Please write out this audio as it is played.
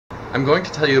I'm going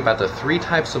to tell you about the 3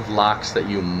 types of locks that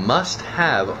you must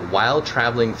have while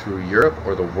traveling through Europe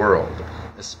or the world,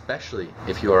 especially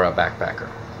if you are a backpacker.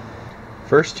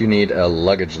 First, you need a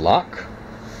luggage lock,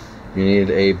 you need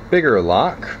a bigger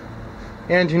lock,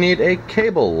 and you need a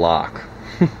cable lock.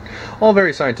 All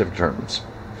very scientific terms.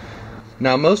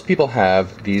 Now, most people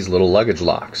have these little luggage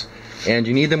locks, and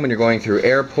you need them when you're going through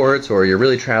airports or you're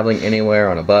really traveling anywhere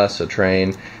on a bus, a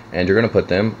train, and you're going to put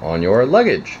them on your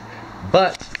luggage.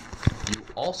 But you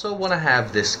also want to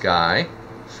have this guy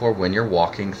for when you're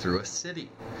walking through a city.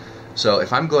 So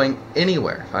if I'm going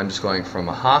anywhere, if I'm just going from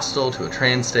a hostel to a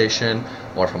train station,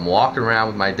 or if I'm walking around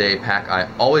with my day pack, I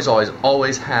always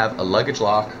have a luggage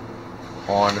lock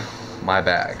on my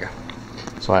bag.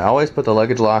 So I always put the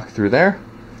luggage lock through there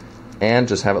and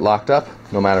just have it locked up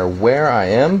no matter where I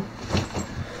am.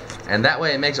 And that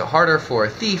way it makes it harder for a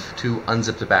thief to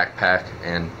unzip the backpack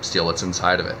and steal what's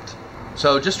inside of it.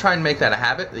 So just try and make that a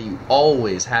habit, that you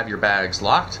always have your bags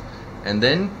locked, and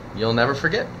then you'll never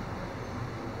forget.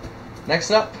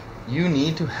 Next up, you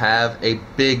need to have a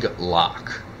big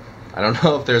lock. I don't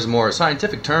know if there's a more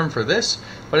scientific term for this,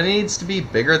 but it needs to be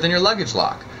bigger than your luggage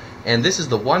lock. And this is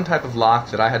the one type of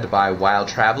lock that I had to buy while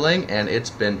traveling, and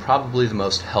it's been probably the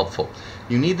most helpful.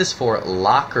 You need this for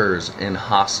lockers in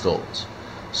hostels.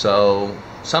 So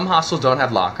some hostels don't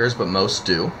have lockers, but most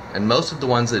do. And most of the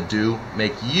ones that do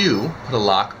make you put a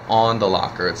lock on the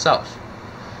locker itself.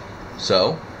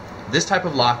 So this type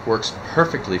of lock works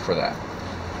perfectly for that.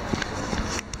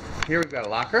 Here we've got a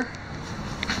locker,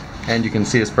 and you can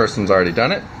see this person's already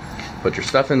done it. Put your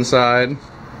stuff inside,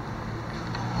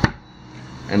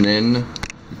 and then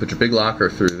you put your big locker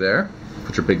through there,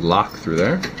 put your big lock through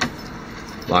there,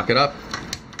 lock it up,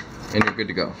 and you're good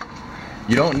to go.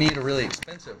 You don't need a really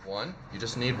expensive one, you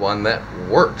just need one that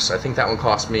works. I think that one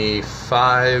cost me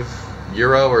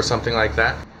 €5 or something like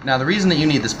that. Now, the reason that you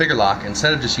need this bigger lock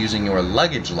instead of just using your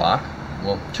luggage lock,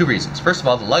 well, 2 reasons. First of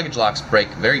all, the luggage locks break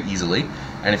very easily,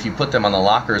 and if you put them on the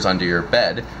lockers under your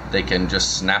bed, they can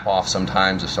just snap off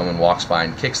sometimes if someone walks by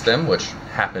and kicks them, which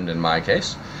happened in my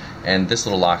case. And this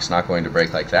little lock's not going to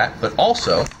break like that. But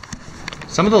also,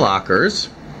 some of the lockers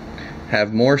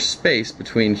have more space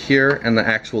between here and the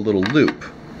actual little loop.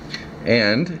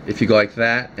 And if you go like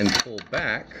that and pull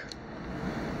back,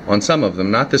 on some of them,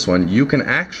 not this one, you can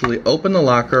actually open the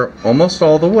locker almost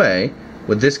all the way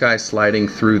with this guy sliding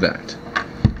through that.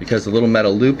 Because the little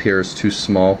metal loop here is too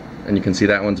small, and you can see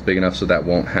that one's big enough so that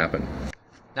won't happen.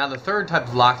 Now, the third type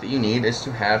of lock that you need is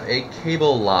to have a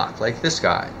cable lock, like this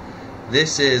guy.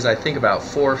 This is, I think, about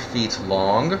 4 feet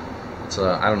long. It's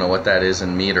I don't know what that is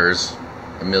in meters,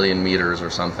 1,000,000 meters or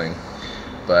something.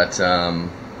 But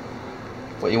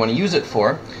what you want to use it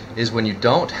for is when you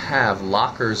don't have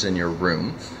lockers in your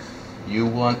room, you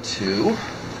want to,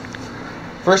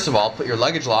 first of all, put your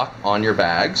luggage lock on your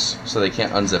bags so they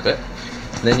can't unzip it.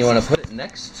 Then you want to put it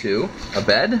next to a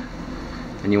bed,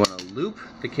 and you want to loop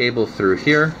the cable through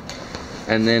here,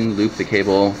 and then loop the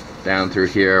cable down through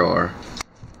here or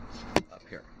up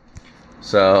here.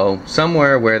 So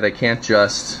somewhere where they can't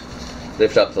just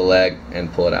lift up the leg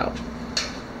and pull it out.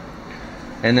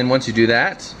 And then once you do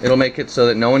that, it'll make it so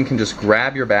that no one can just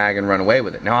grab your bag and run away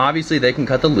with it. Now, obviously they can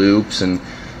cut the loops and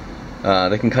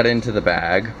they can cut into the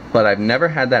bag, but I've never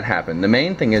had that happen. The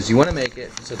main thing is you want to make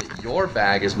it so that your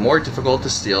bag is more difficult to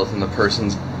steal than the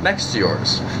person's next to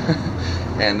yours.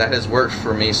 And that has worked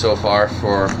for me so far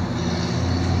for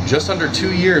just under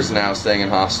 2 years now, staying in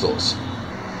hostels.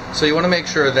 So you want to make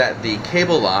sure that the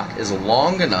cable lock is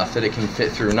long enough that it can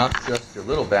fit through not just your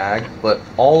little bag, but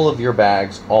all of your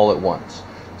bags all at once.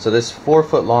 So this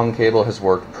 4-foot long cable has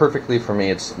worked perfectly for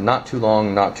me. It's not too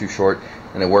long, not too short,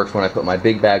 and it works when I put my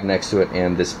big bag next to it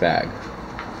and this bag.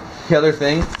 The other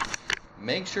thing,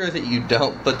 make sure that you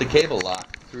don't put the cable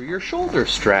lock through your shoulder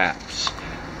straps,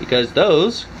 because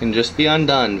those can just be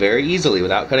undone very easily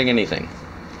without cutting anything.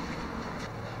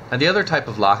 Now, the other type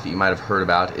of lock that you might have heard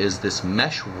about is this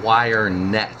mesh wire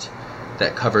net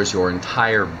that covers your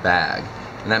entire bag,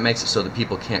 and that makes it so that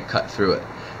people can't cut through it.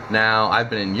 Now, I've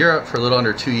been in Europe for a little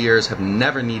under 2 years, have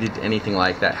never needed anything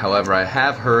like that. However, I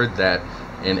have heard that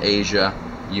in Asia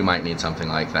you might need something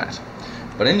like that.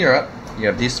 But in Europe, you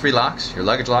have these 3 locks: your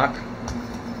luggage lock,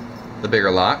 the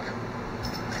bigger lock,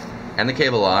 and the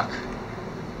cable lock,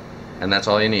 and that's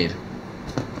all you need.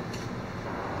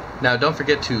 Now, don't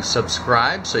forget to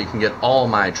subscribe so you can get all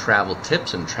my travel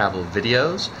tips and travel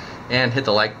videos, and hit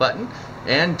the like button,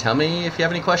 and tell me if you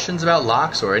have any questions about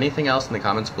locks or anything else in the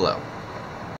comments below.